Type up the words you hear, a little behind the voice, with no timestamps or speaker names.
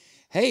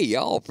Hey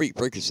y'all, Freak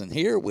Freakerson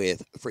here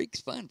with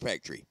Freaks Fun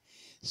Factory.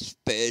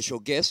 Special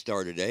guest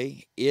star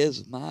today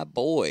is my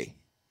boy,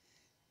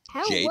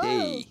 Hello,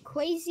 JD.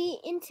 crazy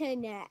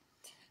internet.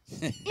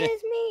 It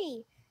is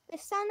me, the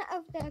son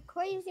of the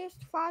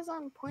craziest father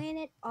on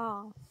planet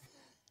Earth.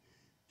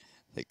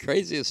 The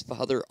craziest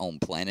father on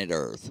planet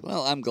Earth.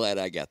 Well, I'm glad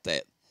I got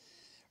that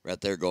right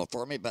there going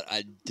for me, but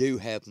I do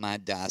have my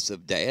dice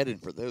of dad,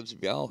 and for those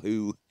of y'all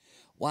who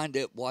wind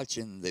up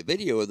watching the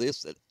video of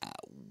this that I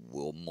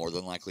will more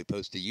than likely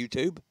post to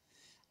YouTube,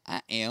 I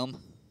am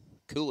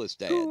Coolest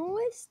Dad.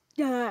 Coolest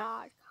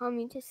dad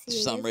coming to see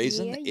Some us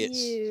reason near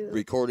it's you.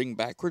 recording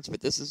backwards,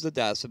 but this is the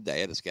dice of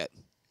dad. It's got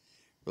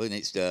really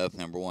neat stuff.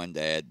 Number one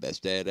dad,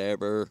 best dad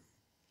ever,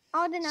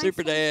 All the nice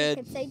super things you dad,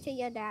 could say to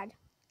your dad.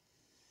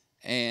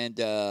 and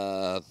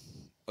oh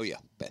yeah,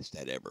 best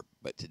dad ever.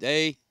 But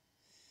today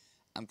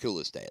I'm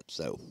coolest dad,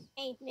 so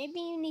Hey, maybe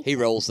you need he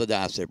to rolls the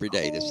dice every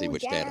day to see cool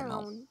which dad I'm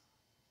on. down.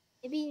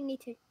 Maybe you need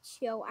to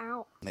chill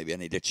out. Maybe I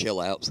need to chill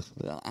out.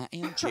 Well, I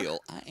am chill.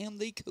 I am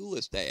the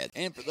coolest dad.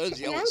 And for those of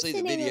y'all And that I'm see the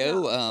sitting in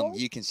video, a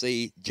you can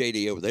see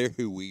JD over there,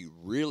 who we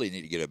really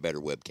need to get a better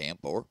webcam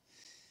for.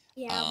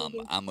 Yeah, we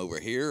do. I'm over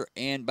here,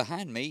 and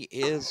behind me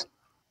is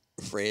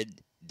Fred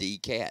D.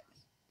 Cat.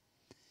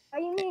 Oh,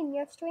 you mean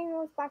your stream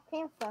was Black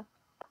Panther?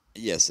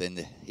 Yes, and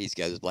he's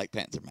got his Black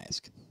Panther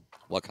mask.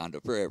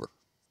 Wakanda forever.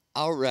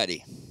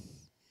 Alrighty.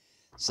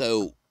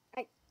 So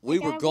we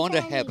were got going to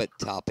everything I have a need.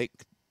 topic,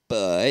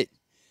 but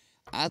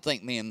I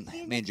think me and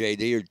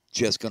JD are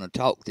just going to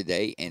talk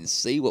today and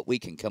see what we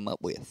can come up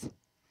with.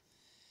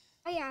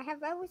 Oh yeah, I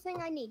have everything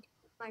I need.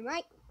 My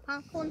mic,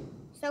 popcorn,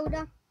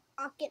 soda,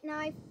 pocket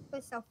knife for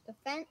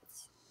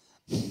self-defense.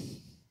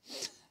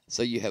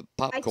 So you have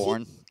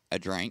popcorn, a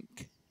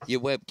drink, your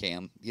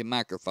webcam, your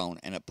microphone,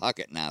 and a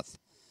pocket knife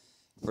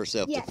for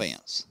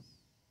self-defense.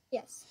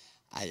 Yes.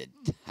 I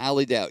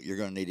highly doubt you're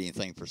going to need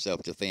anything for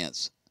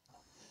self-defense,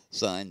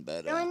 son,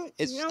 but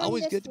it's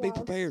always good to be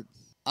prepared.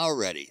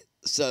 Alrighty,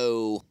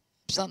 so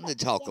something to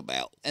talk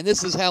about. And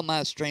this is how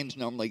my streams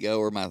normally go,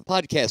 or my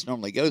podcast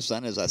normally goes,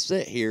 son, is I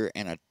sit here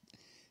and I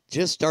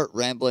just start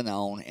rambling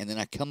on, and then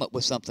I come up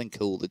with something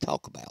cool to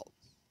talk about.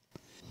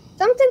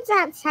 Something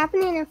that's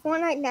happening in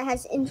Fortnite that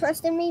has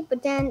interested me,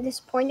 but then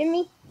disappointed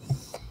me,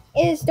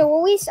 is the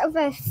release of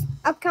an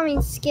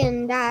upcoming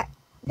skin that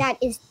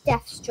is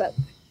Deathstroke.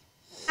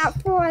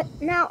 At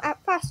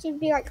first you'd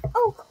be like,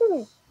 oh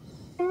cool,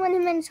 I'm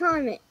winning in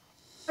tournament.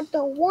 But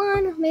the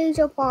one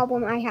major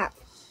problem I have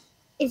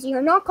is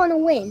you're not going to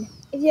win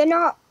if you're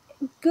not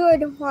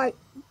good like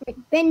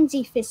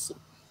Benzie Fissy.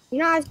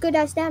 You're not as good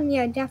as them,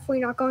 you're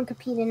definitely not going to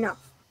compete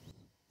enough.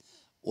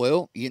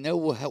 Well, you know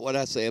what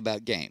I say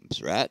about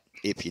games, right?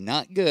 If you're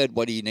not good,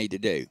 what do you need to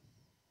do?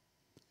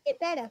 Get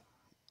better.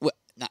 Well,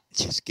 not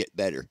just get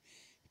better.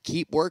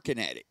 Keep working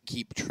at it.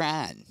 Keep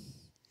trying.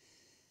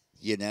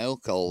 You know,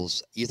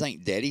 because you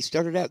think Daddy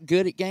started out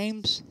good at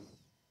games?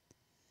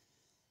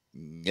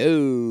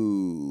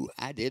 No,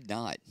 I did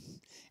not.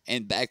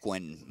 And back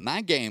when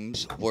my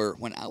games were,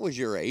 when I was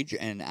your age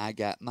and I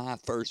got my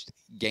first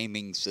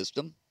gaming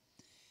system,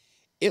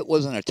 it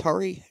was an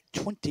Atari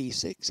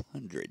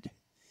 2600.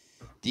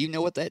 Do you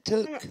know what that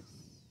took?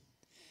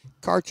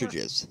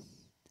 Cartridges.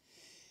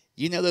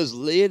 You know those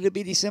little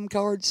bitty SIM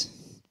cards?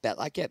 About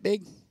like that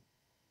big?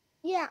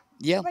 Yeah.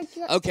 Yeah.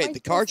 Okay, like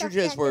the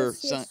cartridges were,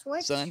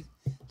 son,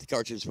 the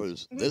cartridge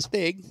was this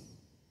big,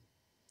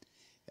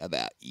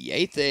 about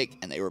yay thick,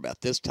 and they were about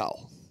this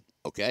tall.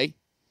 Okay?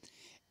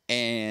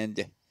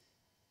 And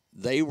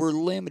they were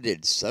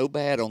limited so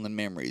bad on the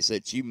memories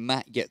that you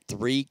might get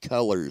 3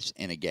 colors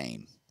in a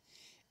game,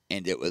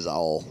 and it was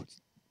all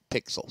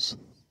pixels.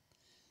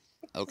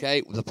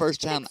 Okay? The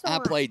first time I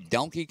played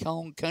Donkey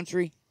Kong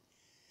Country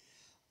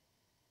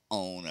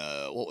on,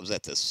 what was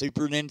that, the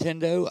Super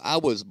Nintendo, I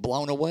was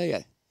blown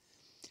away.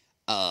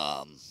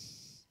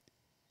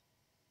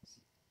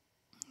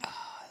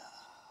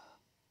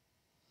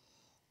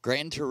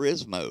 Gran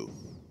Turismo,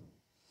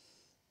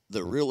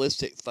 the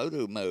realistic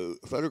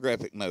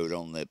photographic mode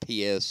on the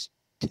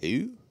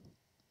PS2?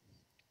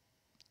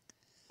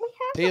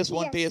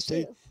 PS1,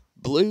 PS2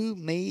 blew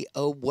me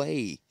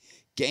away.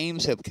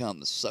 Games have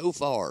come so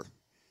far.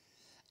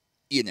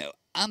 You know,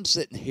 I'm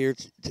sitting here,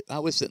 I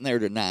was sitting there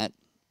tonight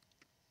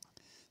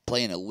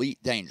playing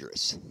Elite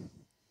Dangerous.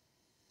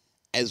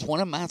 As one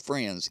of my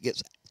friends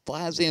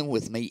flies in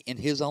with me in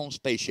his own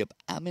spaceship,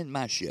 I'm in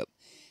my ship.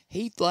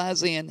 He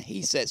flies in,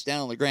 he sits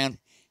down on the ground,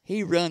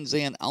 he runs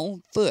in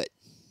on foot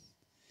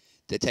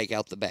to take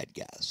out the bad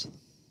guys.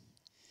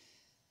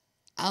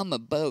 I'm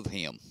above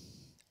him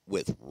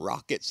with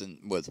rockets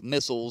and with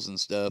missiles and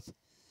stuff.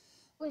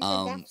 Was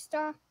the Death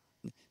Star?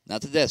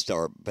 Not the Death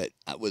Star, but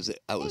I was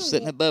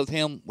sitting above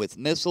him with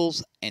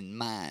missiles and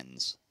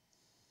mines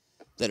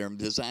that are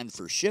designed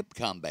for ship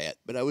combat,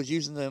 but I was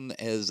using them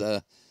as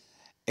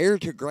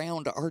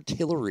air-to-ground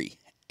artillery,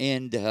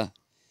 and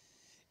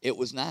it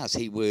was nice.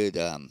 He would,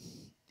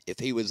 if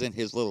he was in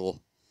his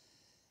little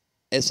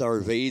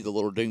SRV, the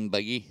little dune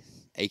buggy,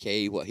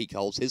 a.k.a. what he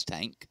calls his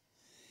tank,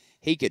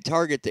 He could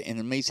target the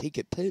enemies. He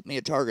could put me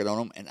a target on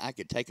them, and I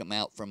could take them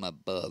out from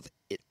above.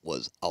 It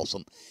was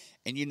awesome.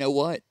 And you know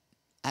what?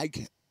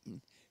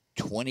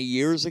 20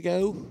 years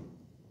ago,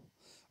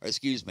 or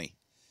excuse me,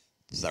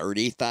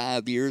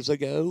 35 years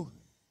ago,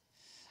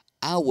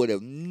 I would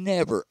have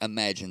never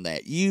imagined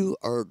that. You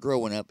are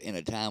growing up in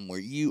a time where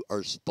you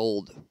are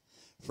spoiled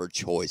for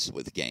choice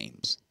with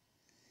games.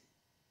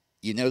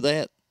 You know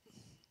that?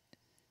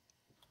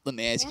 Let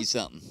me ask you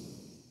something.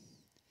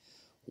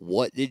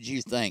 What did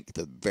you think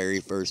the very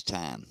first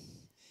time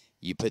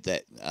you put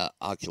that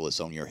Oculus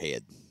on your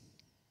head?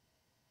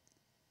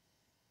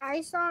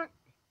 I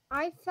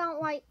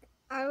felt like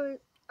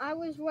I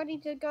was ready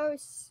to go.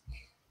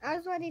 I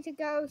was ready to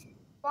go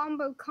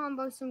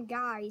combo some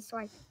guys.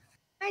 Like,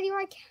 how do you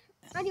like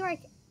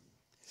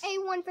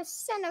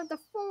A1% of the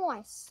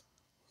Force?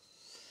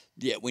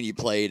 Yeah, when you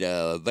played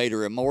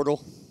Vader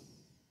Immortal?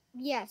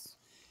 Yes.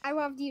 I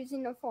loved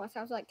using the Force.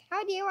 I was like,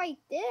 how do you like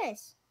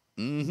this?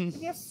 Mm-hmm. If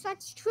you're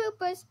such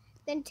troopers,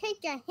 then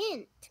take a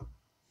hint.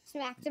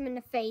 Smacked him in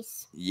the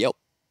face. Yep.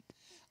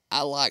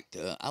 I liked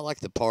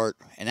the part,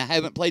 and I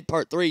haven't played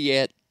part 3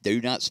 yet.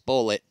 Do not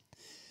spoil it.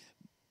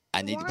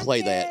 I need to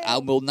play that. I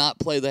will not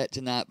play that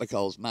tonight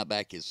because my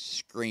back is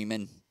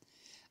screaming.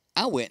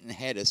 I went and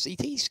had a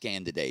CT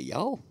scan today,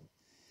 y'all.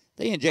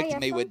 They injected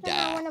me with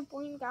dye. I want to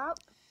bring up.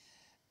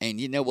 And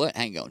you know what?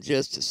 Hang on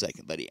just a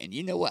second, buddy. And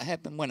you know what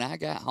happened when I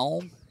got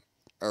home?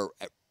 Or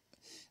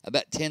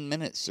about 10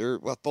 minutes or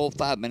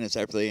 5 minutes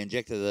after they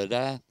injected the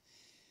dye?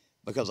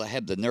 Because I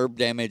had the nerve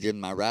damage in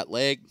my right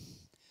leg.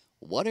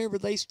 Whatever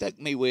they stuck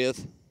me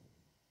with,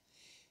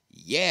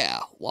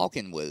 yeah,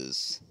 walking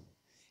was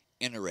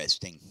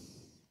interesting.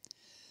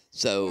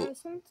 So,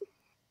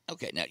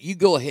 okay, now you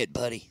go ahead,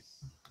 buddy.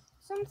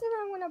 Something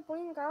I want to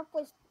bring up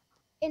was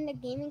in the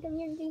gaming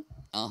community.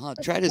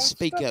 Try to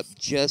speak up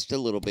just a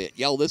little bit.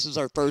 Y'all, this is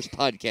our first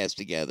podcast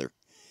together.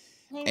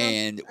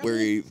 And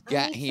we've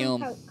got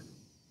him.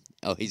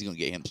 Oh, he's going to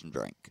get him some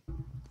drink.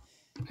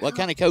 What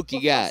kind of Coke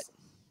you got?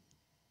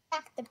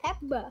 Dr.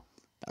 Pepper.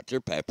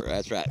 Dr. Pepper,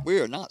 that's right. We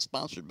are not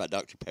sponsored by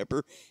Dr.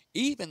 Pepper,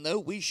 even though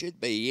we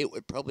should be. It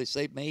would probably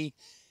save me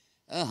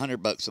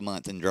 $100 a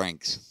month in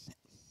drinks.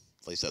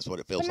 At least that's what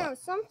it feels like.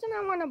 Something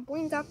I want to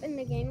bring up in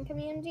the gaming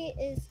community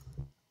is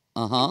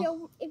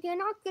if you're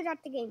not good at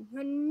the game,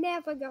 you're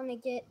never going to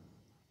get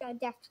a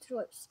Death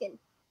Stroke skin.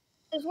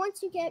 Because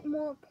once you get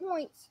more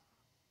points,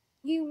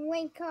 you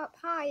rank up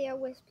higher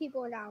with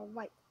people that are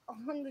like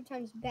 100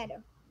 times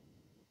better.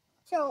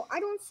 So I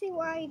don't see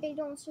why they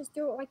don't just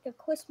do it like the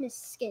Christmas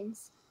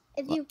skins.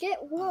 If you get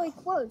really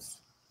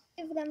close,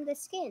 give them the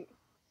skin.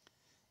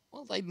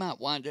 Well, they might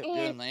wind up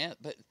doing that,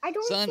 but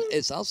son,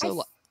 it's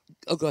also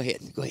go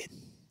ahead.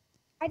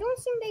 I don't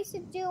think they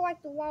should do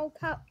like the World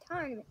Cup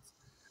tournaments.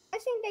 I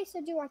think they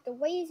should do like the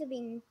Laser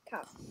Beam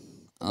Cup.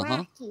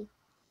 Wacky.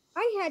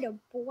 I had a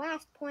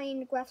blast playing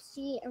the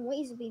Graffiti and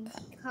Laser Beam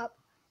Cup.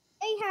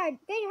 They had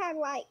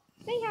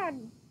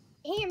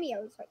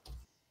cameos like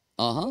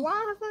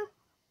lava.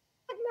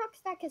 Knocks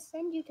that could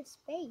send you to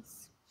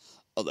space.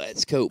 Oh,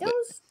 that's cool.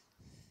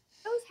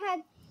 Those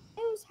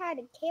had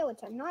a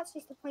skeleton, not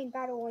just a plain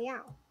battle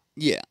royale.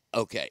 Yeah.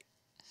 Okay.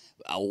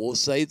 I will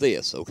say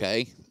this.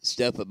 Okay,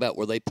 stuff about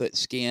where they put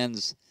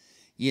skins,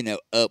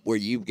 up where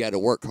you've got to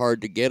work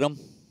hard to get them.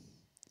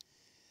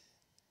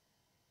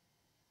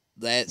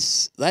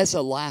 That's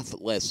a life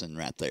lesson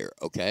right there.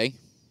 Okay.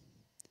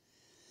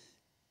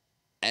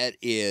 That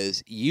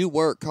is, you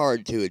work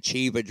hard to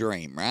achieve a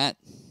dream, right?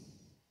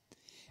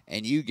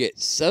 And you get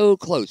so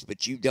close,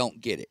 but you don't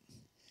get it.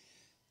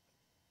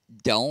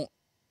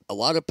 A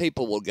lot of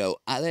people will go,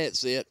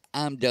 that's it,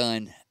 I'm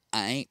done.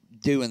 I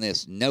ain't doing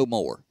this no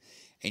more.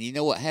 And you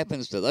know what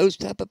happens to those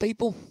type of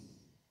people?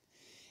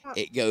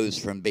 It goes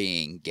from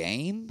being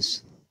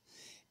games,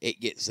 it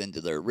gets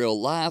into their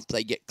real life,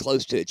 they get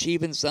close to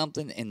achieving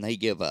something, and they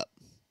give up.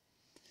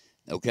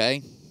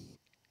 Okay?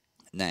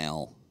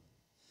 Now,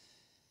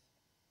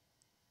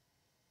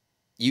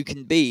 you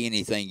can be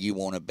anything you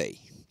want to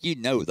be. You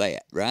know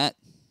that, right?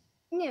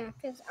 Yeah,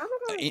 because I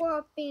don't want to grow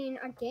up being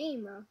a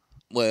gamer.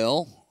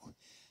 Well,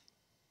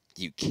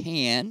 you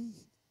can,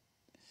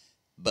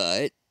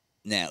 but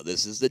now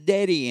this is the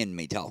daddy in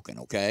me talking,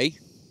 okay?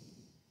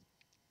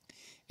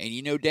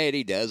 And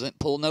daddy doesn't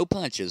pull no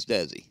punches,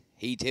 does he?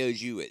 He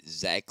tells you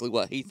exactly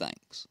what he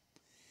thinks.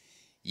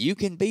 You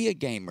can be a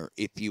gamer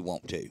if you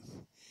want to,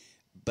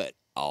 but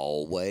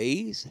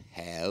always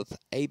have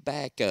a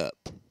backup,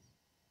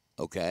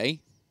 okay?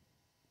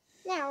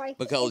 Yeah, like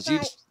because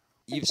if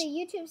the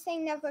YouTube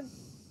thing never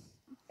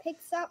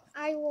picks up,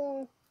 I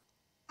will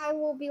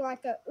be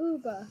like a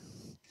Uber.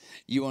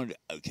 You want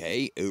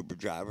Uber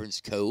driver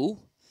is cool.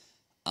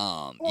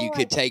 You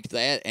could take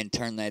that and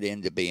turn that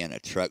into being a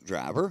truck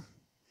driver.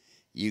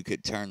 You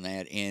could turn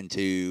that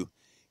into,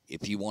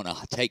 if you want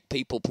to take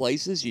people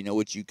places, you know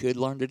what you could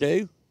learn to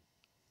do?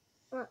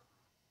 What?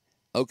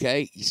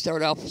 Okay, you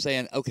start off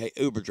saying, okay,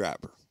 Uber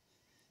driver.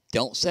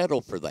 Don't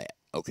settle for that,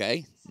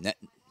 okay?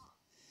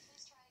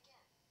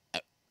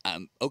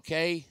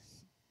 Okay,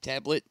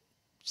 tablet,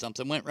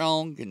 something went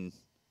wrong, and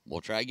we'll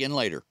try again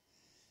later.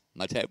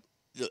 My tab.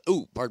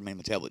 Ooh, pardon me,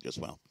 my tablet just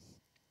went off.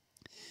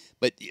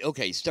 But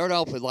okay, start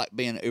off with like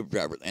being an Uber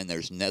driver, and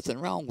there's nothing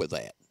wrong with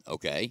that.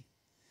 Okay,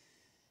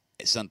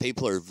 some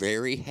people are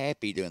very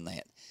happy doing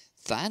that.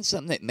 Find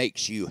something that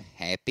makes you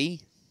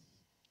happy,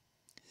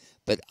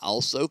 but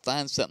also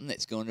find something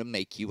that's going to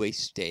make you a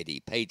steady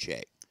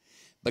paycheck.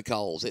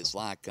 Because it's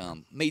like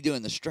me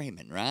doing the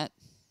streaming, right?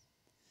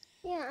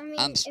 Yeah, I mean,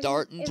 I'm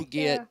starting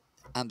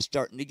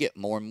to get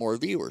more and more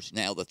viewers.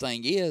 Now the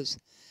thing is,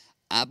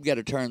 I've got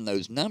to turn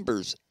those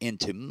numbers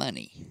into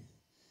money.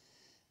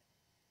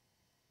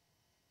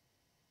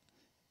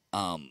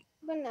 But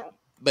no.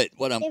 But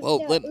what I'm If oh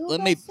the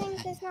let me thing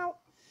does not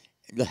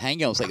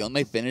hang on a second. Let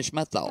me finish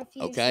my thought.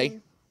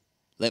 Okay.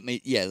 confusing.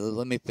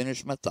 Let me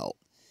finish my thought,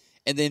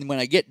 and then when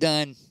I get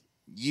done,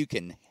 you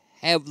can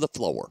have the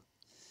floor.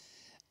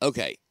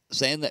 Okay,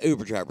 saying the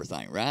Uber driver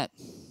thing, right?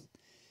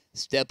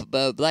 Step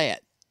above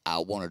that, I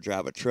want to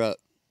drive a truck.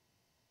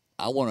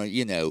 I want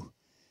to,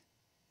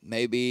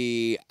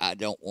 maybe I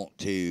don't want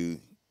to,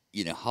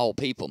 haul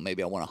people.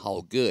 Maybe I want to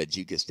haul goods.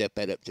 You could step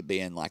that up to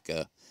being like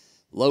a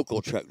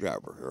local truck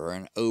driver or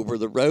an over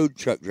the road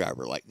truck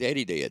driver like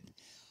Daddy did.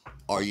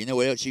 Or you know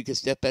what else you could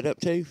step that up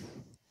to?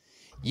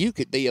 You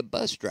could be a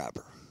bus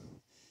driver.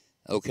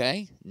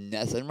 Okay?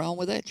 Nothing wrong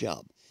with that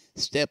job.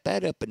 Step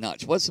that up a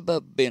notch. What's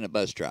above being a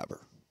bus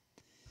driver?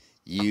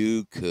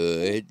 You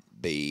could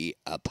be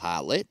a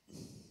pilot,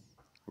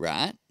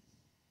 right?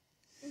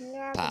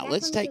 Yeah,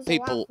 Pilots take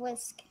people.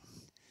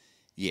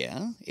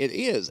 Yeah, it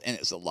is, and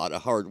it's a lot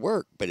of hard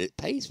work, but it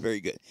pays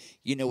very good.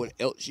 You know what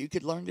else you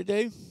could learn to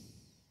do?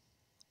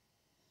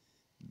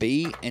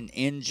 Be an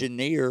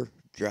engineer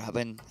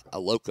driving a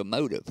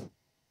locomotive,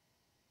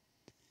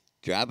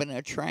 driving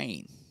a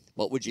train.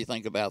 What would you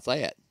think about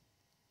that?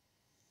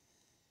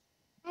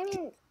 I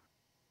mean,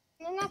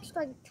 in the next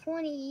like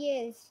 20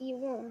 years, you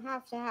won't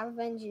have to have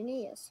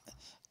engineers.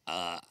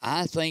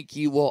 I think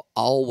you will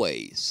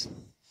always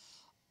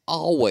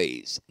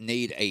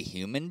need a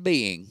human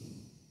being,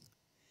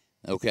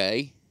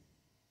 okay,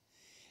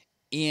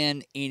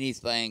 in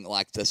anything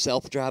like the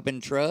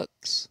self-driving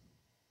trucks,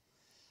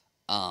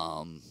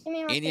 mean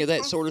like any of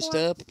that sort of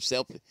Tesla?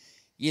 stuff.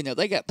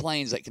 They got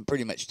planes that can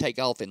pretty much take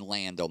off and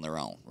land on their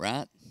own,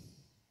 right?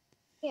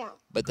 Yeah.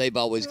 But they've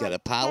always got a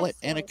Like pilot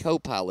and a Teslas.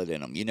 co-pilot in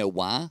them. You know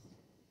why?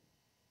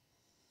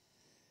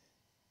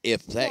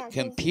 If Yeah, that 'cause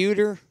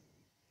computer,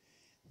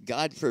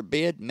 God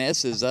forbid,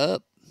 messes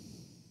up,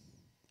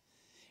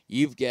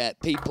 you've got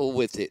people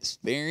with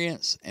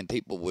experience and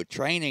people with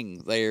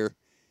training there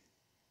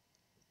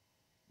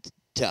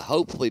to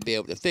hopefully be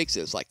able to fix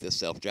it. It's like the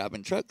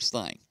self-driving trucks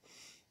thing.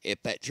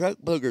 If that truck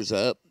boogers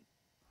up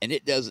and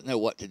it doesn't know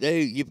what to do,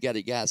 you've got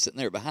a guy sitting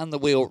there behind the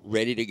wheel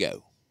ready to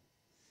go.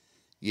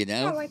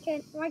 yeah, like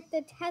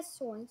the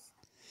Teslas.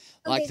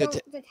 So Like they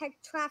don't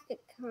detect traffic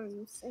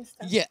cones and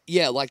stuff.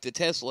 yeah, like the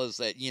Teslas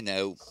that,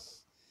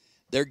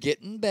 they're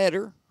getting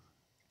better.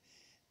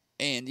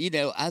 And,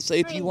 I say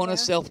if you want a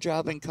Kinda.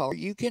 self-driving car,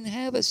 you can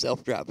have a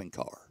self-driving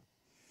car.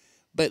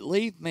 But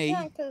leave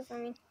Yeah, me 'cause I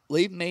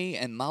mean,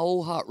 and my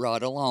old hot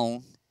rod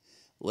alone.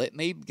 Let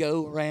me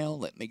go around.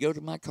 Let me go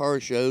to my car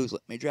shows.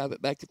 Let me drive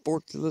it back and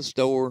forth to the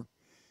store,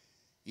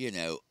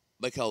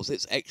 because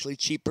it's actually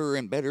cheaper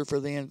and better for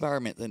the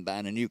environment than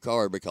buying a new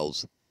car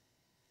because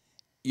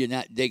you're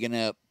not digging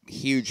up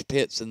huge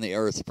pits in the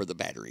earth for the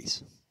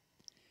batteries.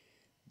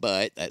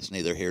 But that's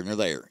neither here nor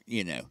there.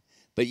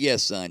 But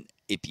yes, son,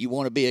 if you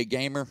want to be a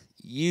gamer,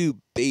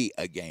 you be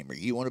a gamer.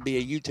 You want to be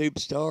a YouTube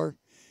star,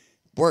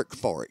 work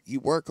for it. You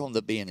work on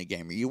the being a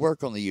gamer. You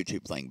work on the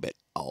YouTube thing, but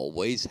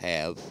always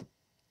have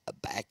a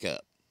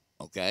backup,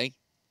 okay?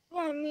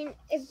 yeah, I mean,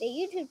 if the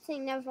YouTube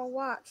thing never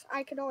works,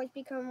 I could always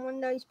become one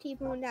of those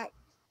people that.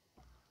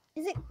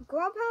 Is it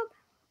Grubhub?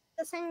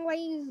 The same way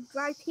you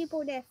drive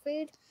people their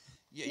food?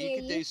 Yeah, Yeah, you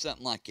could do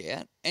something like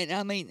that. And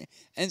I mean,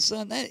 and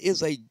son, that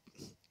is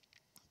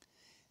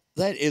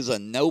a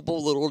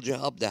noble little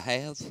job to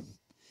have,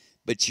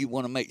 but you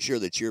want to make sure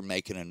that you're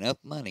making enough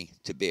money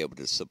to be able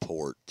to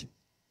support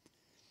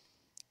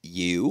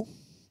you,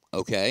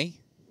 okay?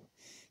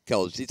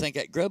 Because you think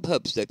that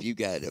Grubhub stuff, you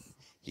got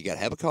to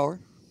have a car,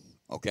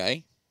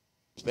 okay?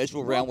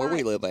 Especially around where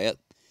we live at,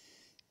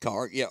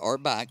 car, yeah, or a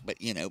bike.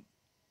 But you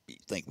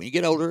think when you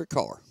get older, a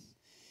car.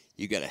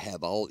 You got to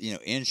have all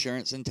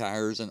insurance and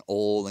tires and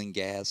oil and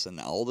gas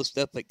and all the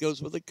stuff that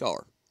goes with a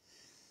car.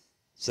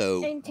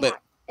 So, And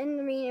but in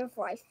the meaning of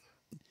life.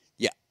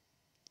 yeah,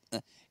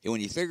 when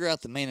you figure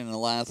out the meaning of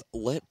life,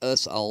 let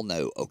us all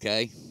know,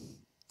 okay?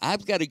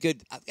 I've got a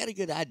good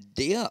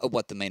idea of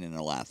what the meaning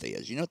of life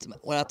is. You know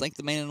what I think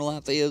the meaning of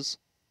life is?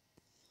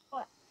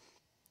 What?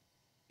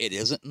 It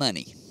isn't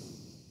money.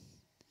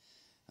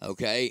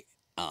 Okay?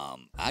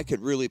 I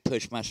could really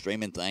push my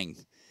streaming thing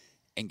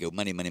and go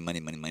money, money, money,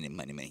 money, money,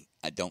 money, money.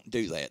 I don't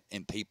do that,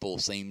 and people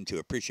seem to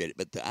appreciate it.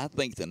 But I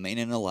think the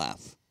meaning of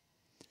life,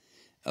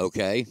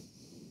 okay,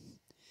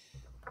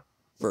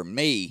 for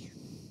me,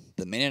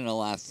 the meaning of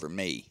life for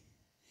me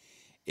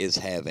is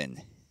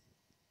having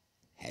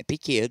happy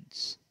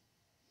kids,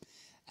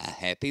 a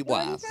happy You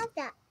already wife, have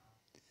that.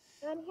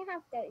 You already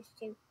have those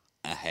two.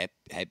 a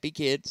happy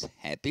kids,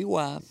 happy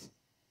wife,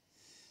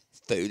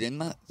 food in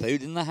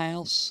the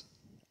house,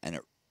 and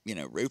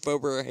a roof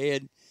over our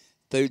head,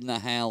 food in the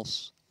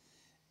house,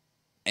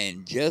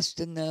 and just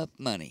enough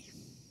money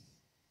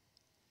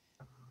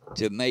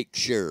to make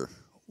sure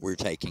we're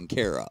taken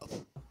care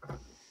of.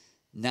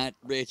 Not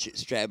rich,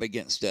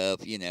 extravagant stuff,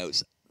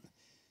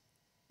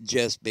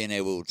 just being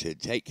able to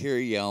take care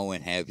of y'all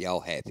and have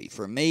y'all happy.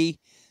 For me,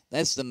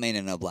 that's the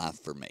meaning of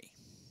life for me.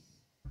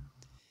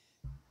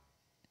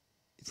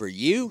 For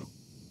you,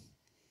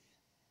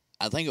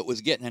 I think it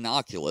was getting an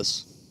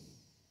Oculus.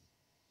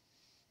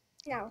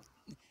 No.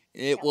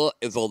 Well,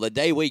 the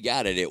day we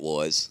got it, it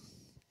was.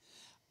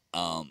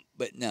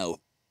 But no,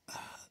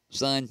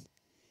 son,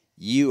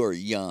 you are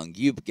young.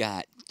 You've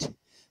got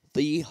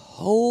the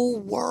whole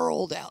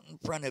world out in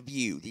front of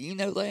you. Do you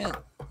know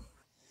that?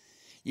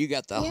 You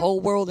got the whole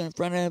world in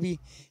front of you.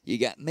 You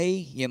got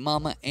me, your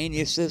mama, and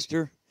your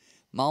sister,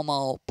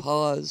 mama,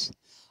 pa's,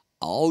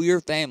 all your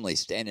family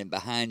standing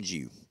behind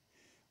you,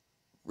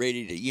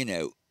 ready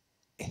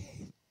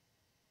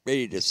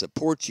to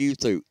support you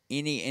through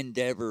any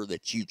endeavor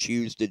that you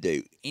choose to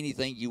do,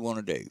 anything you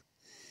want to do.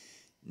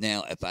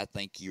 Now, if I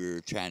think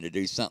you're trying to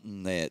do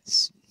something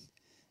that's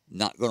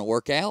not going to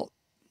work out,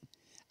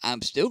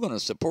 I'm still going to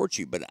support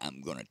you, but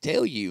I'm going to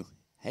tell you,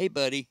 hey,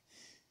 buddy,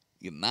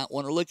 you might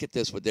want to look at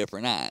this with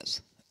different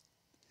eyes.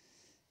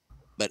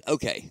 But,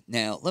 okay,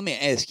 now let me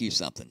ask you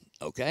something,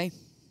 okay?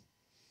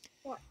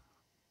 What?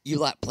 You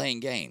like playing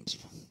games.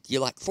 You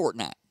like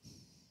Fortnite.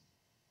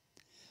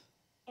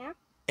 Yeah.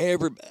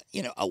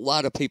 A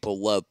lot of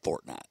people love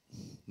Fortnite.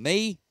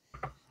 Me,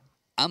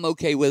 I'm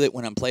okay with it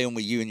when I'm playing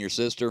with you and your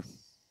sister.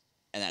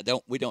 And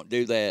we don't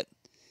do that,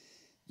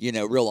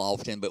 real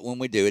often, but when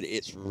we do it,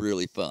 it's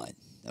really fun,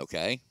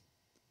 okay?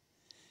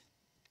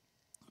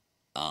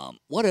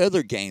 What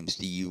other games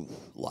do you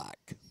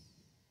like?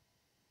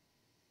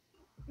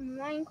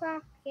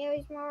 Minecraft,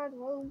 Garry's Mod,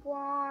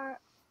 Roblox,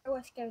 the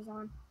list goes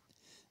on.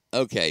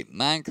 Okay,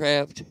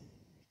 Minecraft,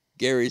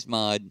 Garry's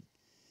Mod,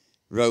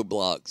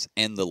 Roblox,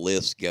 and the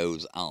list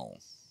goes on,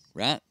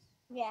 right?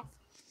 Yes.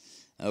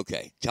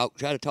 Okay,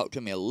 try to talk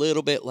to me a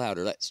little bit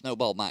louder. That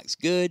snowball mic's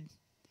good,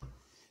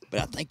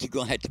 but I think you're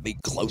going to have to be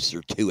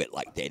closer to it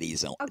like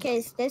Daddy's on. Okay,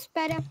 is this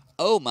better?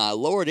 Oh, my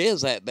Lord,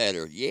 is that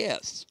better?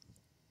 Yes.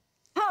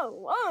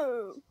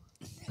 Hello.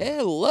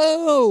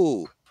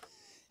 Hello.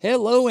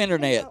 Hello,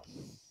 Internet.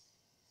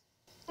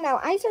 No,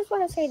 I just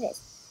want to say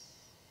this.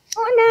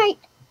 Fortnite,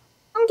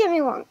 don't get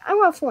me wrong, I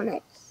love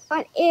Fortnite.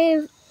 But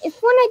if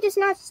Fortnite does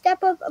not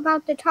step up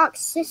about the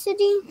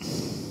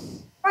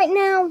toxicity right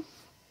now,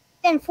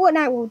 then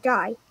Fortnite will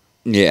die.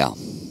 Yeah.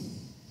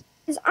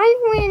 Because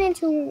I've ran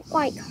into,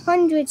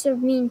 hundreds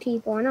of mean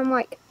people, and I'm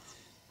like,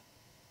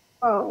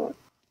 oh.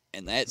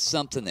 And that's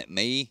something that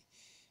me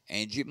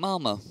and your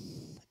mama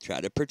try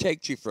to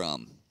protect you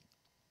from.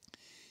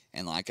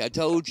 And like I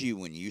told you,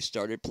 when you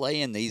started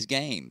playing these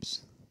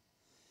games,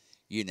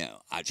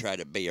 I try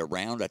to be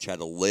around, I try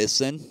to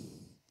listen,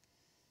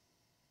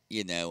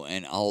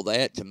 and all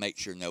that to make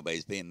sure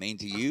nobody's being mean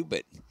to you.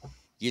 But,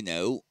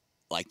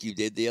 like you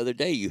did the other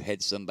day, you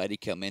had somebody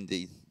come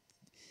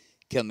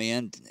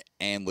in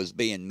and was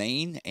being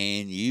mean,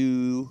 and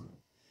you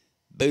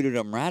booted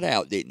them right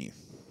out, didn't you?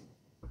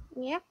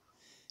 Yeah.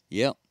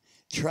 Yep.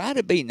 Try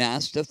to be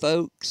nice to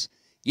folks.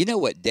 You know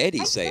what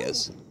Daddy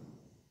says.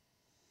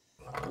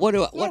 What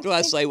do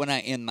I say when I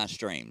end my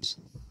streams?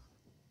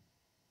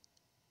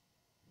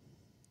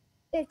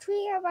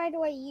 Treat everybody the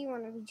way you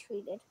want to be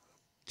treated.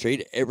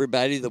 Treat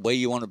everybody the way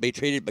you want to be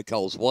treated,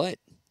 because what?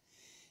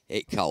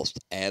 It costs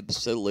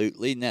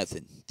absolutely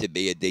nothing to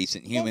be a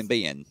decent human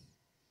being.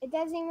 It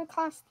doesn't even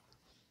cost.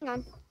 Hang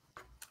on.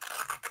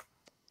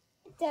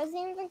 It doesn't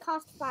even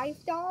cost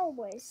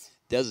 $5.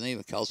 Doesn't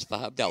even cost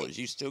 $5.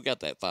 You still got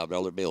that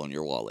 $5 bill in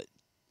your wallet.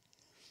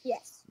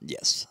 Yes.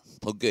 Yes.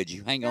 Well, good.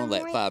 You hang on to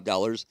that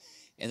 $5,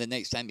 and the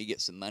next time you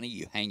get some money,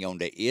 you hang on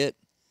to it.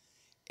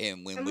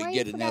 And when we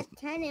get enough, that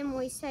 10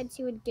 Emily said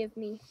she would give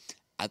me.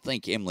 I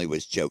think Emily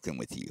was joking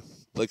with you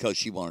because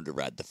she wanted to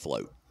ride the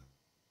float.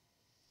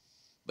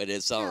 But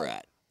it's all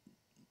right.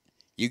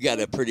 You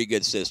got a pretty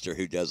good sister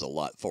who does a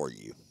lot for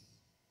you.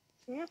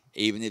 Yeah.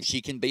 Even if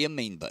she can be a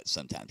mean butt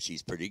sometimes,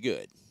 she's pretty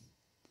good.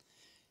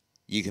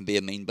 You can be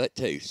a mean butt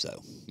too,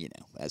 so,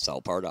 that's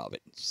all part of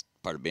it. It's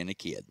part of being a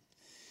kid.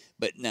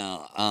 But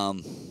no,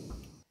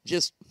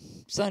 just,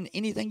 son,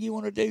 anything you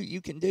want to do,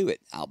 you can do it.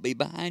 I'll be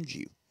behind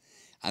you.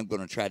 I'm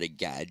going to try to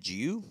guide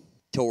you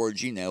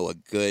towards, a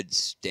good,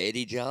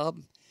 steady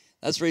job.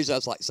 That's the reason I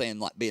was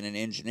saying being an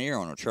engineer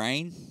on a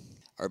train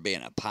or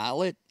being a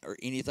pilot or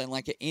anything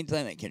like that.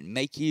 Anything that can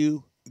make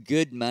you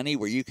good money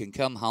where you can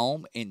come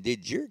home. And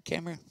did your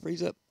camera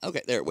freeze up?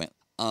 Okay, there it went.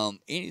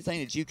 Anything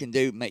that you can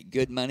do, make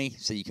good money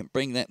so you can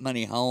bring that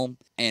money home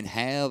and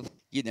have,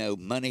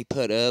 money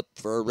put up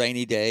for a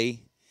rainy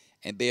day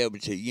and be able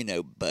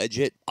to,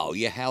 budget all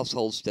your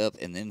household stuff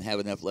and then have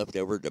enough left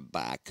over to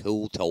buy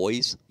cool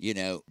toys.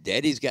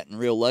 Daddy's gotten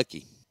real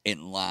lucky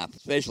in life,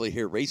 especially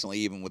here recently,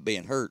 even with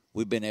being hurt.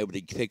 We've been able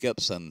to pick up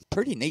some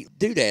pretty neat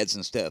doodads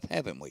and stuff,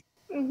 haven't we?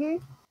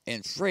 Mm-hmm.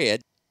 And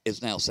Fred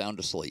is now sound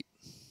asleep.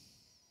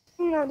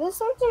 There's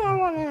something I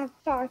want to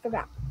talk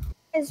about.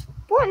 Is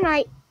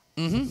Fortnite.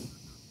 Mm-hmm.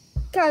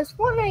 Because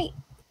Fortnite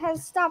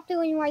has stopped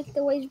doing like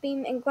the Laser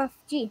Beam and Gruff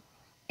G.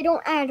 They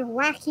don't add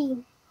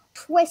wacky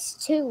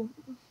twists to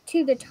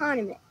the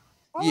tournament.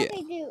 All Yeah.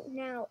 they do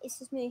now is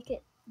just make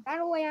it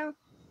battle royale,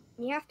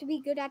 and you have to be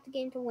good at the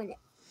game to win it.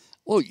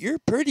 Well, you're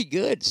pretty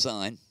good,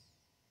 son.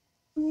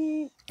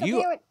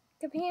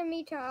 Compare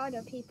me to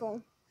other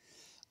people.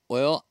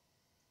 Well,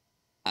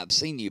 I've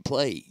seen you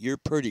play. You're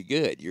pretty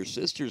good. Your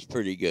sister's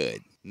pretty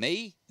good.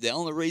 Me, the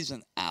only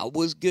reason I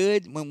was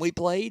good when we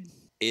played,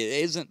 it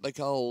isn't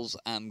because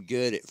I'm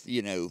good at,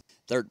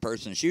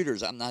 third-person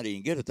shooters. I'm not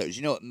even good at those.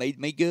 You know what made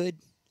me good?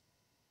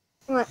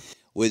 What?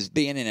 Was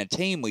being in a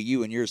team with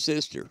you and your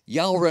sister.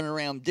 Y'all running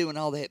around doing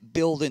all that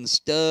building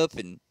stuff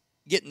and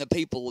getting the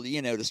people,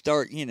 to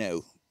start,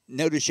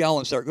 notice y'all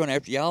and start going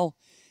after y'all.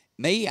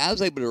 Me, I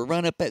was able to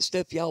run up that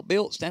stuff y'all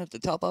built, stand at the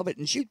top of it,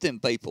 and shoot them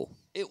people.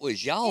 It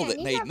was y'all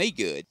that made me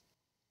good.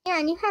 Yeah,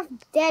 and you have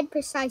dead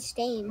precise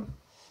aim.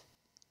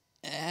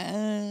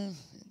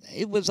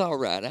 It was all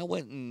right. I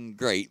wasn't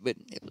great, but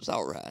it was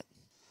all right.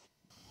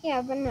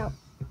 Yeah, but no.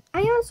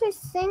 I also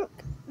think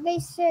they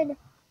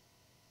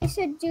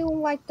should do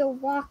like the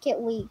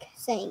Rocket League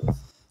things.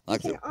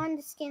 Like you can earn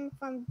the skin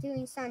from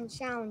doing some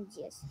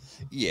challenges.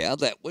 Yeah,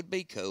 that would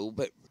be cool,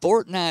 but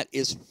Fortnite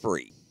is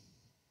free.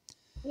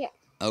 Yeah.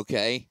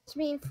 Okay? It's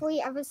been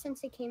free ever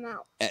since it came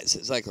out. That's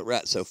exactly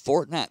right. So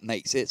Fortnite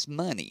makes its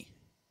money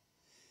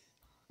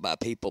by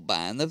people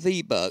buying the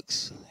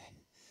V-Bucks.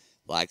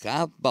 Like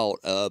I bought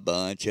a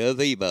bunch of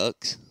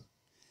V-Bucks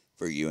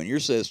for you and your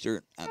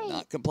sister. I'm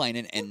not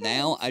complaining. And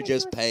now I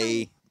just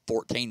pay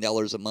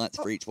 $14 a month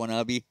for each one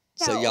of you.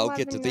 So y'all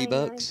get the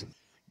V-Bucks.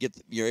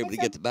 You're able to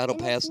get the battle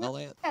pass and all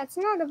that. That's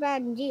not a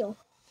bad deal.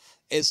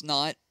 It's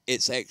not.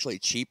 It's actually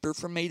cheaper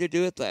for me to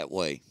do it that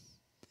way.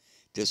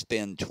 To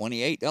spend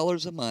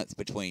 $28 a month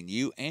between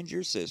you and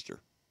your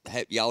sister.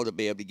 Have y'all to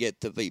be able to get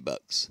the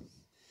V-Bucks.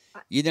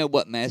 You know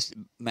what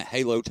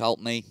Halo taught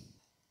me?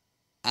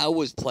 I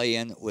was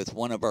playing with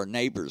one of our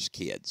neighbor's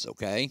kids,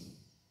 okay?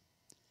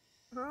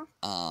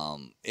 Uh-huh.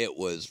 It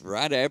was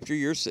right after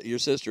your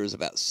sister was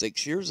about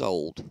 6 years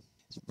old.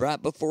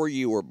 Right before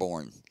you were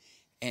born.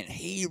 And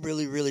he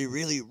really, really,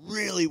 really,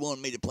 really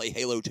wanted me to play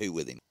Halo 2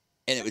 with him.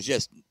 And it was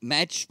just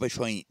matched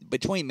between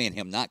me and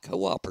him, not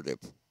cooperative.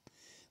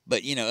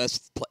 But,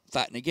 us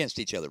fighting against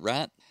each other,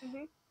 right?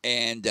 Mm-hmm.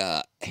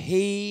 And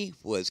he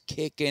was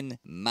kicking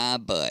my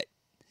butt.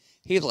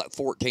 He was like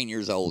 14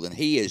 years old, and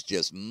he is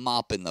just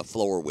mopping the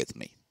floor with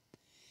me.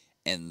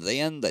 And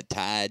then the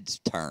tides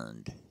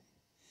turned.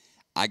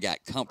 I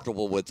got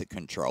comfortable with the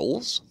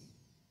controls.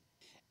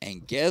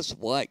 And guess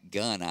what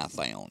gun I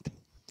found?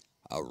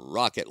 A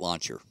rocket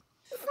launcher.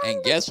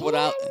 And guess what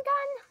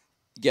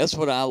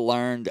I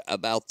learned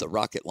about the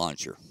rocket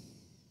launcher?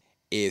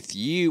 If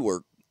you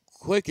were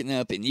quick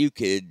enough and you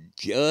could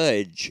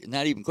judge,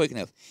 not even quick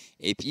enough,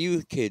 if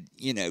you could,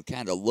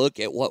 kind of look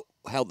at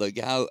how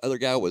the other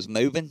guy was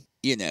moving,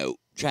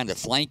 trying to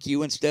flank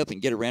you and stuff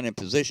and get around in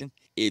position,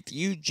 if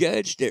you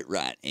judged it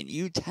right and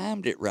you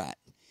timed it right,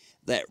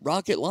 that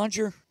rocket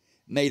launcher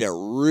made a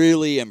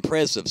really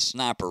impressive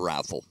sniper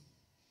rifle.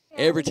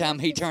 Yeah, every time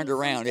he turned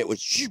around, it was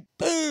shoot,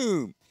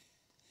 boom.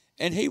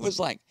 And he was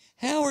like,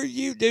 how are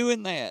you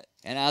doing that?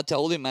 And I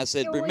told him, I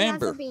said,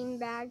 remember. It was a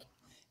beanbag.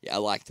 Yeah, I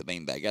like the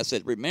beanbag. I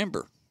said,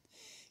 remember,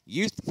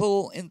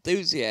 youthful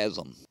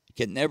enthusiasm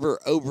can never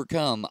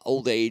overcome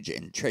old age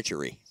and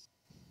treachery.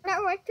 What I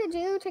like to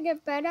do to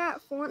get better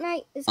at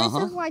Fortnite is I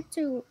just like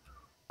to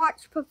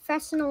watch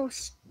professional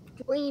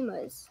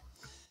streamers.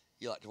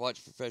 You like to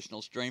watch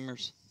professional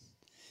streamers?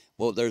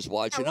 Well, there's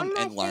watching them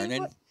and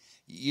learning.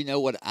 You know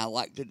what I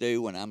like to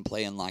do when I'm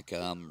playing like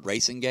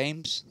racing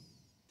games?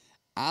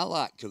 I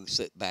like to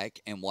sit back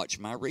and watch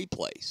my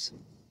replays.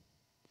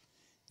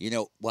 You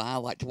know why I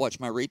like to watch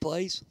my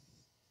replays?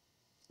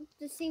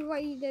 To see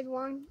what you did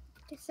wrong,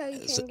 so you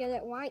can get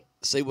it right.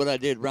 See what I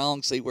did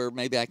wrong, see where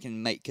maybe I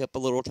can make up a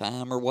little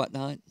time or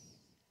whatnot.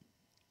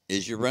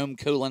 Is your room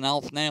cooling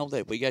off now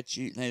that we got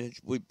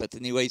we put the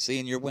new AC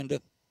in your window?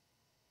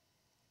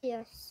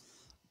 Yes.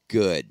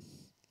 Good.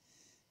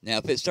 Now,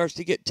 if it starts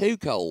to get too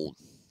cold,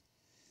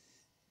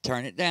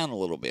 turn it down a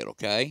little bit,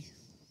 okay?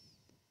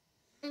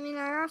 I mean,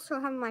 I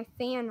also have my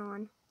fan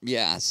on.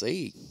 Yeah, I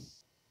see.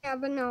 Yeah,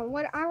 but no,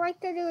 what I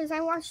like to do is I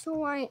watch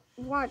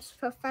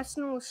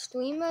professional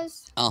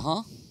streamers.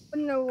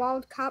 When the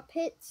World Cup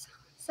hits,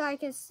 so I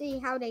can see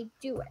how they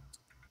do it.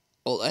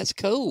 Oh, that's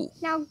cool.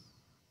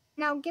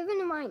 Now, given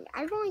in mind,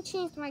 I've only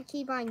changed my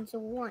keybinds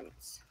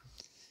once.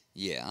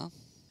 Yeah.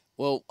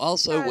 Well,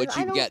 also, what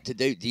you've got to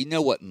do you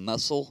know what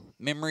muscle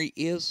memory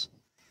is?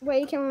 Where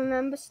you can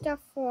remember stuff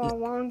for a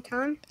long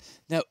time?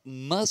 No,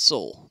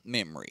 muscle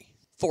memory.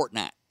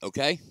 Fortnite,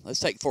 okay? Let's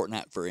take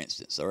Fortnite, for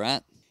instance, all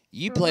right?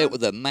 You play it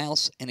with a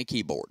mouse and a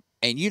keyboard,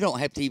 and you don't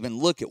have to even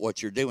look at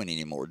what you're doing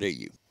anymore, do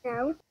you?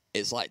 No.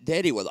 It's like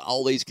Daddy with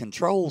all these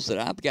controls that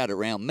I've got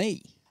around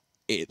me.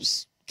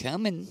 It's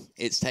coming.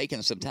 It's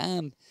taking some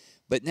time,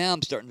 But now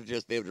I'm starting to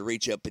just be able to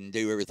reach up and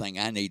do everything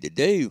I need to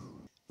do.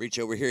 Reach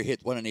over here, hit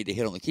what I need to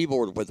hit on the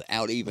keyboard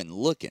without even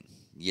looking,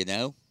 you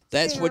know?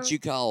 That's Yeah. what you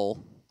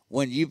call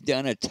when you've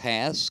done a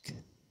task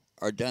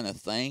or done a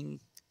thing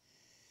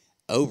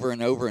over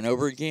and over and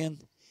over again,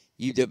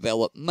 you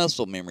develop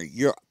muscle memory.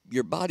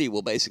 Your body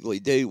will basically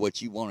do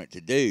what you want it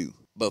to do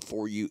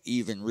before you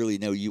even really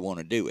know you want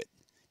to do it.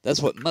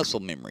 That's what muscle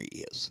memory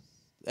is.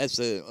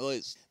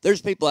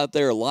 There's people out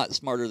there a lot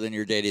smarter than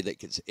your daddy that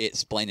could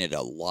explain it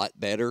a lot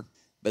better,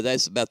 but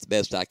that's about the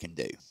best I can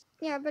do.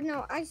 Yeah, but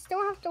no, I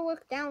still have to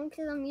look down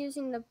because I'm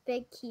using the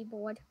big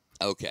keyboard.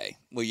 Okay.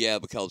 Well, yeah,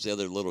 because the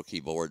other little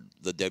keyboard,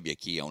 the W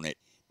key on it,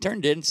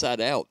 turned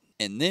inside out,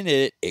 and then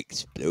it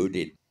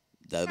exploded.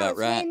 Is that about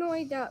right?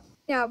 Annoyed up.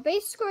 Yeah,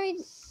 basically,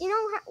 you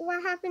know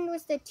what happened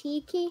with the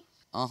T key?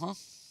 Uh-huh.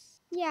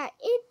 Yeah,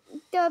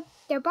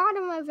 the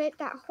bottom of it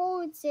that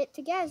holds it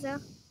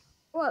together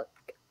broke.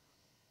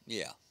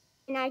 Yeah.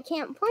 And I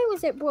can't play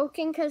with it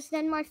broken because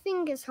then my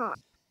finger's hot.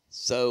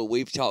 So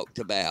we've talked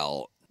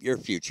about your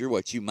future,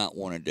 what you might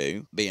want to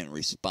do, being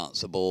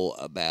responsible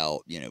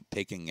about,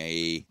 picking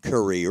a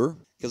career,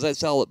 because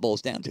that's all it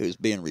boils down to is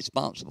being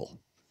responsible.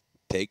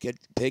 Pick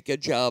a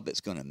job that's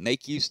going to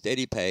make you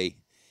steady pay,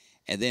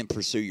 and then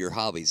pursue your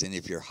hobbies. And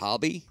if your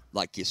hobby,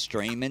 like your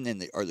streaming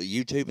or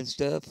the YouTube and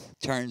stuff,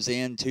 turns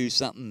into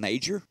something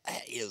major,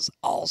 that is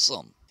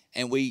awesome.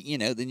 And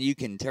then you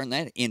can turn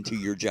that into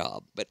your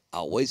job, but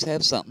always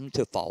have something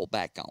to fall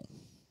back on.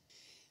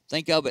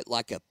 Think of it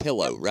like a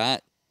pillow,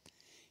 right?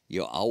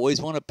 You'll always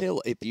want a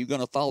pillow. If you're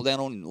going to fall down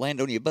and land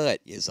on your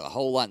butt, it's a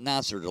whole lot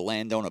nicer to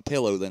land on a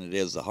pillow than it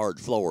is the hard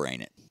floor,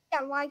 ain't it?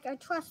 Yeah, like a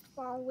trust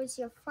fall with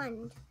your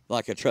friend.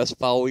 Like a trust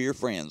fall with your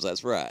friends,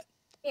 that's right.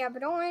 Yeah,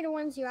 but only the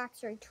ones you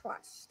actually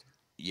trust.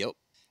 Yep.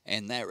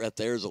 And that right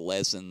there is a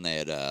lesson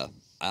that,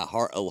 a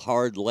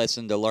hard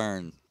lesson to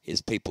learn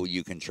is people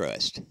you can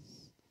trust.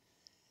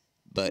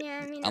 But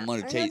yeah, I'm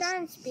going to tell you,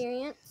 that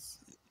experience.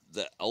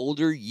 The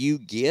older you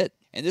get,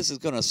 and this is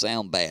going to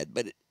sound bad,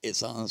 but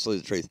it's honestly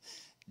the truth.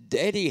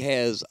 Daddy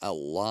has a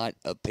lot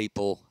of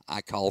people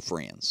I call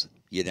friends,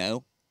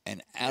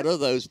 and out of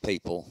those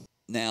people,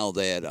 now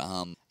that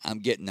I'm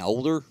getting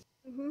older,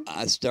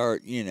 I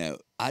start,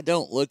 I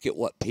don't look at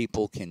what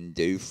people can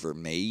do for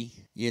me,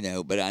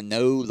 but I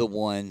know the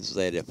ones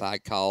that if I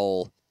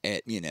call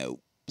at,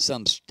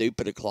 some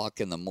stupid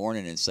o'clock in the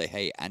morning and say,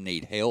 hey, I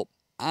need help,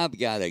 I've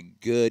got a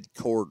good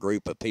core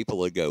group of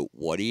people that go,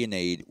 what do you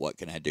need? What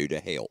can I do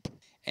to help?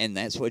 And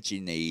that's what you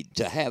need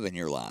to have in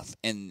your life.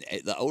 And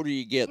the older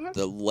you get,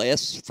 the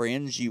less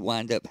friends you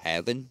wind up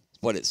having,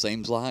 what it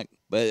seems like.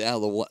 But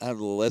out of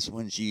the less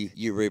ones,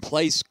 you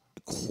replace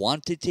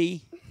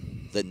quantity,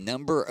 the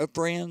number of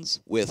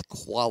friends, with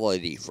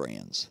quality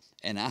friends.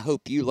 And I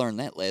hope you learn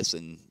that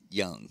lesson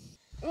young.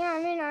 Yeah,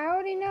 I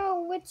already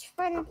know which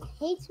friend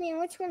hates me and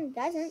which one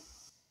doesn't.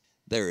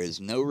 There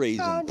is no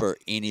reason for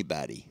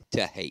anybody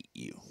to hate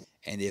you.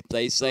 And if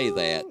they say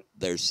that,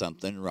 there's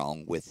something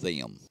wrong with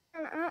them.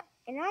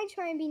 And I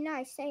try and be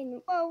nice, saying,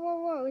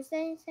 whoa, is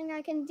there anything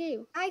I can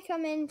do? I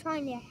come in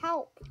trying to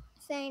help,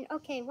 saying,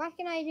 okay, what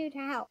can I do to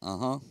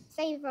help?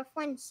 Save a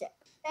friendship.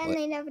 Then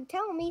they never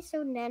tell me,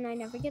 so then I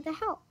never get the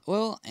help.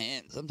 Well,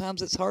 and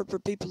sometimes it's hard for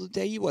people to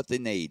tell you what they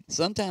need.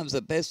 Sometimes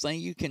the best thing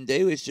you can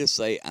do is just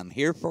say, I'm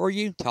here for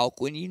you,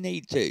 talk when you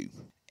need to.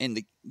 And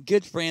the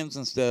good friends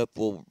and stuff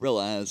will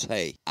realize,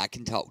 hey, I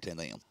can talk to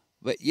them.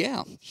 But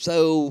yeah,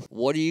 so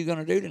what are you going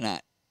to do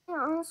tonight? I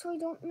honestly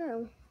don't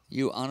know.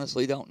 You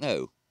honestly don't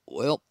know.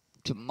 Well,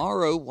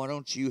 tomorrow, why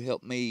don't you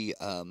help me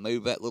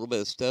move that little bit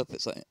of stuff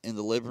that's in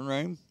the living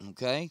room,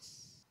 okay?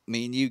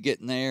 Me and you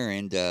get in there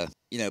and,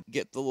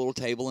 get the little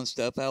table and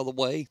stuff out of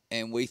the way,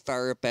 and we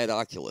fire up that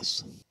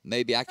Oculus.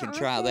 Maybe I can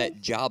try that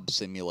job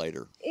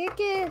simulator. It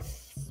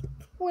gets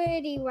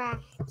pretty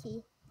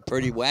wacky.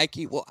 Pretty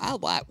wacky? Well, I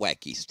like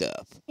wacky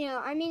stuff.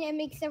 Yeah, it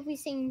makes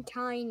everything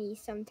tiny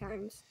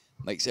sometimes.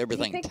 Makes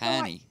everything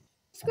tiny.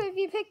 If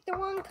you pick the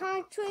one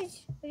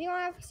cartridge, if you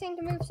want everything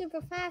to move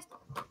super fast,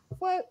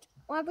 float,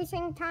 or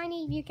everything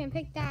tiny, you can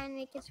pick that and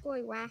it gets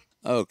really wacky.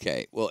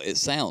 Okay, well, it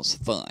sounds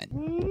fun.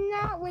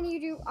 Not when you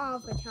do all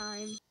the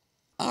time.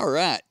 All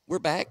right, we're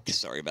back.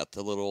 Sorry about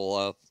the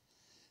little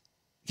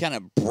kind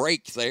of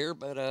break there,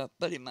 but a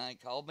buddy of mine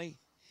called me.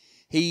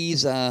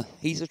 He's a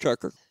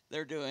trucker.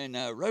 They're doing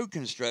road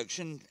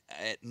construction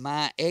at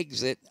my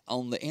exit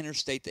on the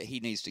interstate that he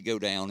needs to go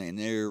down, and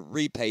they're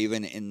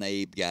repaving, and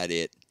they've got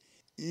it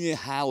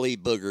highly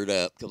boogered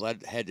up because I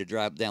had to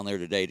drive down there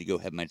today to go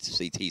have my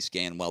CT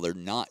scan while they're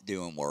not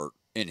doing work,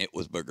 and it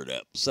was boogered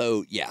up.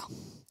 So, yeah,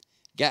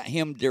 got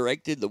him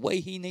directed the way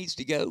he needs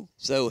to go.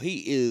 So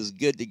he is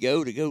good to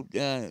go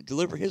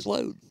deliver his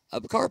load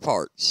of car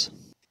parts.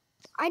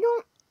 I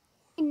don't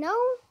know,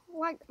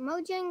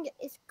 Mojang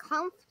is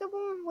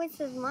comfortable with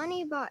his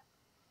money, but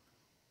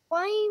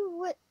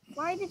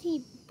why did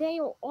he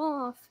bail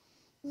off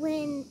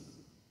when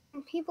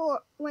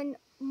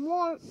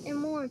more and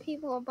more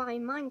people are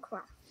buying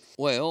Minecraft?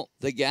 Well,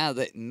 the guy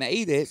that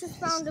made it just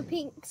found a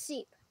pink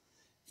sheep.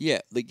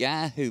 Yeah, the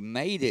guy who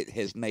made it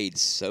has made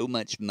so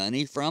much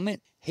money from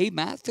it, he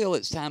might feel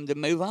it's time to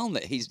move on,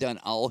 that he's done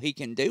all he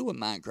can do with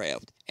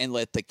Minecraft and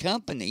let the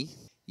company,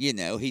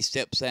 he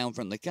steps down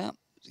from the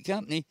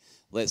company,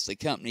 lets the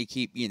company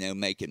keep,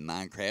 making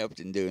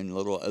Minecraft and doing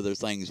little other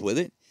things with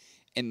it.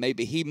 And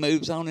maybe he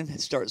moves on and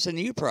starts a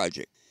new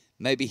project.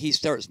 Maybe he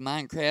starts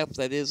Minecraft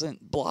that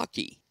isn't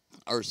blocky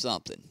or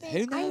something.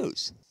 Who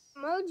knows?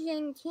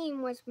 Mojang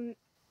team was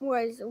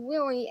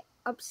really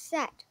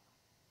upset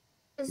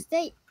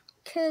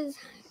because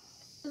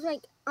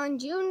like on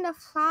June the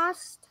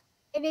 1st,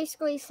 they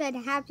basically said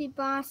happy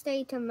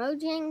birthday to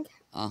Mojang.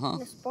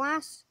 The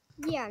splash.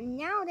 Yeah,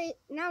 now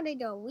they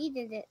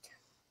deleted it.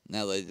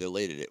 Now they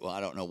deleted it. Well, I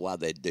don't know why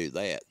they'd do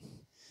that,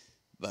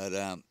 but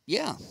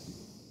yeah.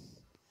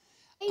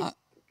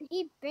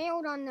 He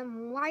bailed on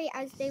them right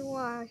as they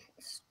were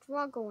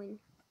struggling.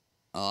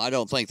 Oh, I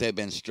don't think they've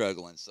been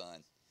struggling,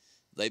 son.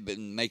 They've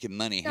been making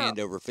money hand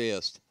over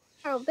fist.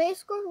 So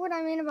basically what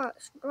I mean about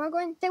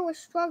struggling, they were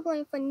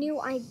struggling for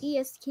new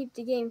ideas to keep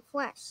the game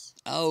fresh.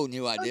 Oh,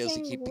 new ideas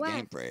to keep the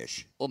game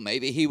fresh. Well,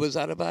 maybe he was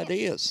out of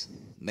ideas.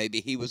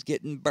 Maybe he was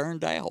getting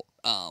burned out.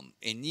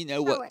 And you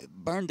know what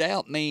burned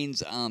out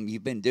means?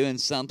 You've been doing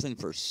something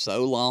for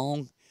so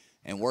long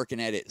and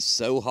working at it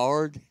so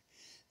hard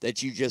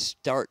that you just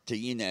start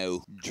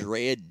to,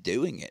 dread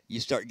doing it. You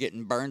start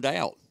getting burned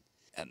out.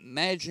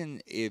 Imagine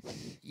if,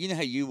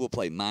 how you will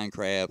play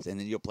Minecraft and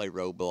then you'll play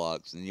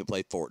Roblox and then you'll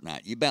play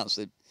Fortnite. You bounce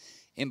it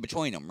in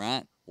between them,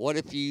 right? What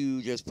if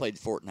you just played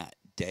Fortnite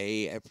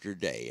day after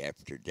day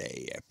after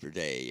day after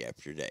day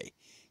after day?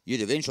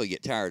 You'd eventually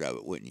get tired of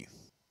it, wouldn't you?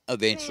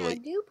 Eventually. I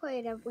do play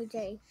it every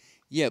day.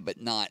 Yeah,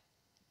 but not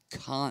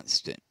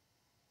constant.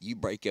 You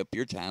break up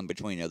your time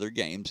between other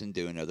games and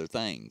doing other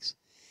things.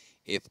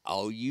 If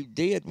all you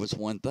did was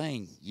one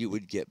thing, you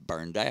would get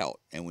burned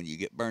out. And when you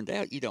get burned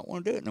out, you don't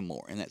want to do it no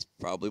more. And that's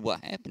probably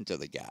what happened to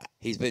the guy.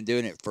 He's been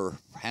doing it for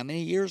how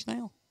many years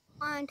now?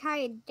 An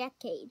entire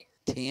decade.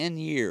 10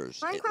 years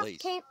Minecraft at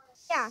least.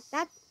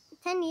 That's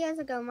 10 years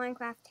ago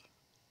Minecraft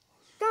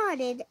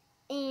started.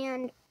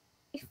 And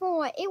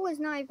before, it was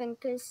not even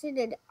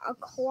considered a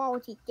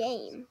quality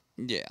game.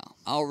 Yeah.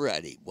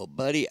 Alrighty. Well,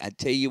 buddy, I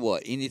tell you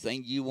what,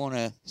 anything you want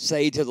to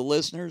say to the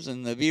listeners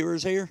and the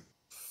viewers here?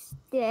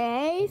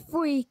 Stay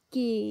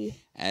freaky.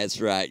 That's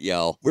right,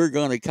 y'all. We're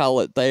going to call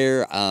it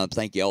there.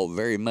 Thank y'all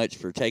very much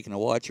for taking a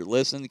watch or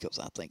listen, because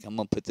I think I'm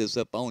going to put this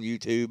up on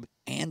YouTube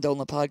and on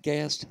the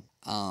podcast.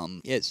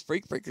 It's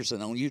Freak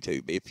Freakerson on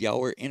YouTube if y'all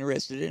were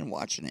interested in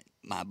watching it.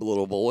 My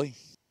little boy,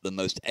 the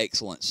most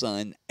excellent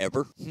son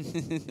ever.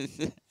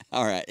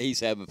 All right, he's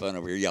having fun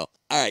over here, y'all.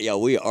 All right,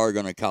 y'all, we are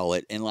going to call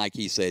it. And like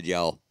he said,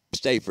 y'all,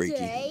 stay freaky.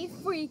 Stay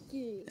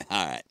freaky.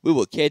 All right, we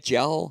will catch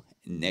y'all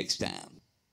next time.